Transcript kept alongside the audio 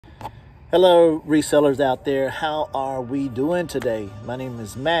Hello, resellers out there. How are we doing today? My name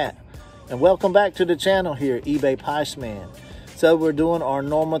is Matt, and welcome back to the channel here, eBay Postman. So we're doing our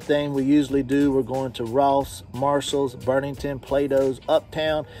normal thing we usually do. We're going to Ross, Marshall's, Burlington, Plato's,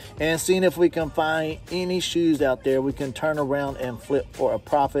 Uptown, and seeing if we can find any shoes out there we can turn around and flip for a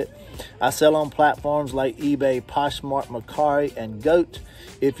profit. I sell on platforms like eBay, Poshmark, Mercari, and Goat.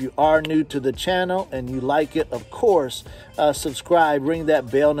 If you are new to the channel and you like it, of course, subscribe, ring that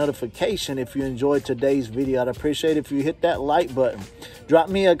bell notification if you enjoyed today's video. I'd appreciate it if you hit that like button. Drop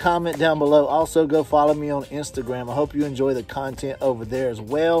me a comment down below. Also, go follow me on Instagram. I hope you enjoy the content over there as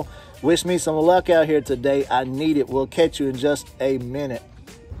well. Wish me some luck out here today. I need it. We'll catch you in just a minute.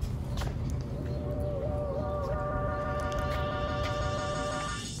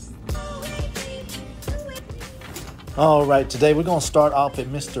 All right, today we're going to start off at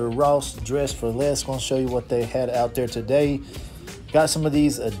Mr. Ross Dress for Less. Going to show you what they had out there today. Got some of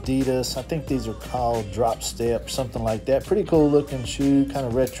these Adidas. I think these are called Drop Step, something like that. Pretty cool looking shoe, kind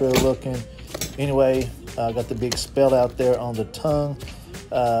of retro looking. Anyway, got the big spell out there on the tongue.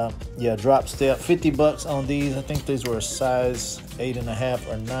 Yeah, Drop Step, 50 bucks on these. I think these were a size 8.5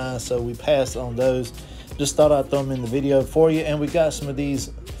 or 9, so we passed on those. Just thought I'd throw them in the video for you. And we got some of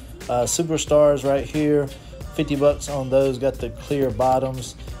these Superstars right here. 50 bucks on those. Got the clear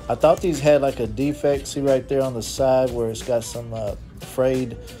bottoms. I thought these had like a defect. See right there on the side where it's got some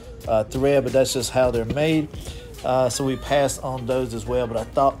frayed thread, but that's just how they're made. So we passed on those as well, but I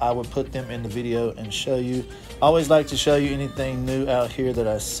thought I would put them in the video and show you. I always like to show you anything new out here that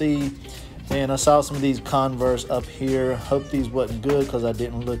I see. And I saw some of these Converse up here. Hope these wasn't good because I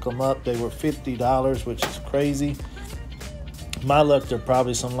didn't look them up. They were $50, which is crazy. My luck, they're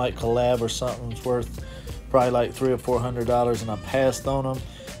probably some like collab or something. It's worth probably like $300 or $400, and I passed on them.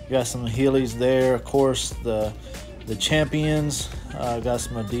 Got some Heelys there, of course, the Champions. Got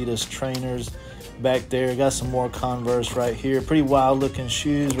some Adidas trainers back there. Got some more Converse right here. Pretty wild looking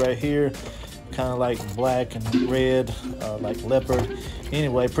shoes right here, kind of like black and red, like leopard.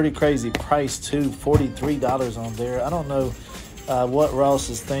 Anyway, pretty crazy price too, $43 on there. I don't know what Ross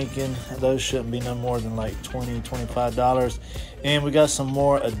is thinking. Those shouldn't be no more than like $20, $25. And we got some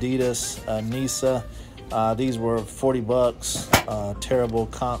more Adidas Nisa. These were 40 bucks. Terrible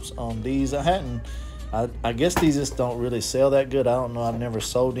comps on these. I guess these just don't really sell that good. I don't know. I've never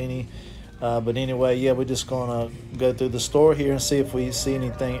sold any. But anyway, yeah, we're just going to go through the store here and see if we see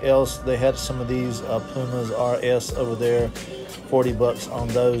anything else. They had some of these Pumas RS over there. 40 bucks on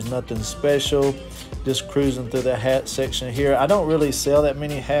those. Nothing special. Just cruising through the hat section here. I don't really sell that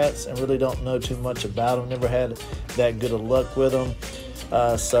many hats and really don't know too much about them. Never had that good of luck with them.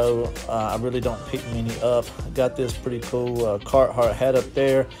 So I really don't pick many up. Got this pretty cool Carhartt hat up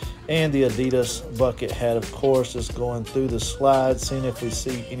there, and the Adidas bucket hat, of course. Just going through the slides, seeing if we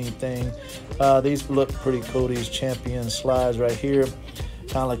see anything. These look pretty cool, these Champion slides right here,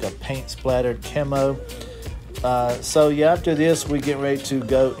 kind of like a paint splattered camo. So yeah, after this we get ready to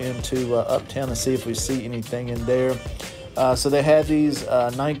go into Uptown and see if we see anything in there. So they had these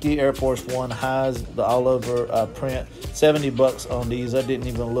Nike Air Force One highs, the all over print, 70 bucks on these. I didn't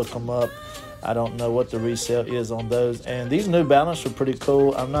even look them up. I don't know what the resale is on those. And these New Balance are pretty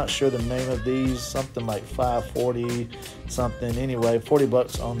cool. I'm not sure the name of these, something like 540 something. Anyway, 40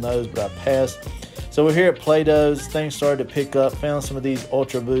 bucks on those, but I passed. So we're here at Plato's. Things started to pick up. Found some of these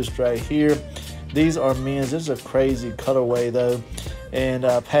Ultra Boost right here. These are men's. This is a crazy colorway though. And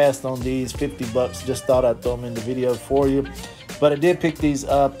passed on these, 50 bucks. Just thought I'd throw them in the video for you. But I did pick these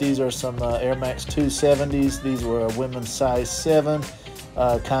up. These are some Air Max 270s. These were a women's size 7.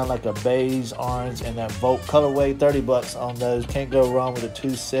 Kind of like a beige, orange, and that Volt colorway. 30 bucks on those. Can't go wrong with the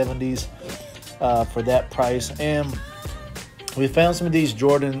 270s for that price. And we found some of these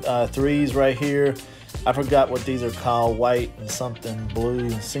Jordan 3s right here. I forgot what these are called, white and something blue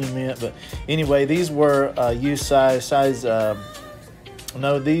and cement. But anyway, these were U size,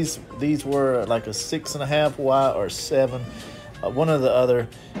 no, these were like a 6.5 wide or 7, one or the other.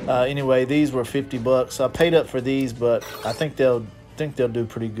 Anyway, these were 50 bucks. I paid up for these, but I think they'll do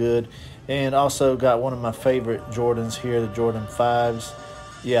pretty good. And also got one of my favorite Jordans here, the Jordan 5s.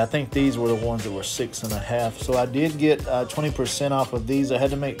 Yeah, I think these were the ones that were 6.5. So I did get 20% off of these. I had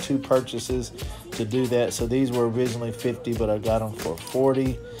to make 2 purchases to do that. So these were originally 50, but I got them for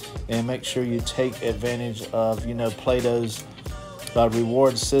 40. And make sure you take advantage of, you know, Plato's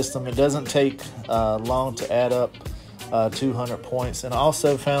reward system. It doesn't take long to add up 200 points. And I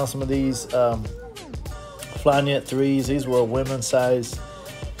also found some of these Flyknit 3s. These were a women's size.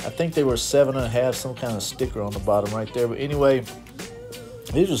 I think they were 7.5, some kind of sticker on the bottom right there. But anyway,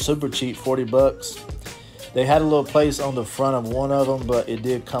 these were super cheap, 40 bucks. They had a little place on the front of one of them, but it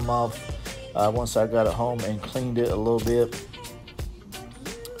did come off. once I got it home and cleaned it a little bit.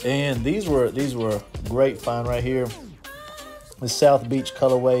 And these were great find right here. The South Beach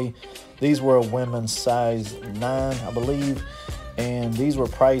colorway. These were a women's size 9, I believe, and these were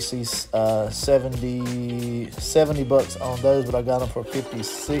pricey, 70 bucks on those, but I got them for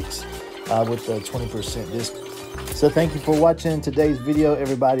 56 with the 20% discount. So thank you for watching today's video,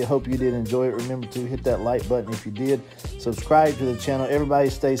 everybody. I hope you did enjoy it. Remember to hit that like button if you did. Subscribe to the channel. Everybody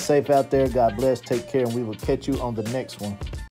stay safe out there. God bless. Take care, and we will catch you on the next one.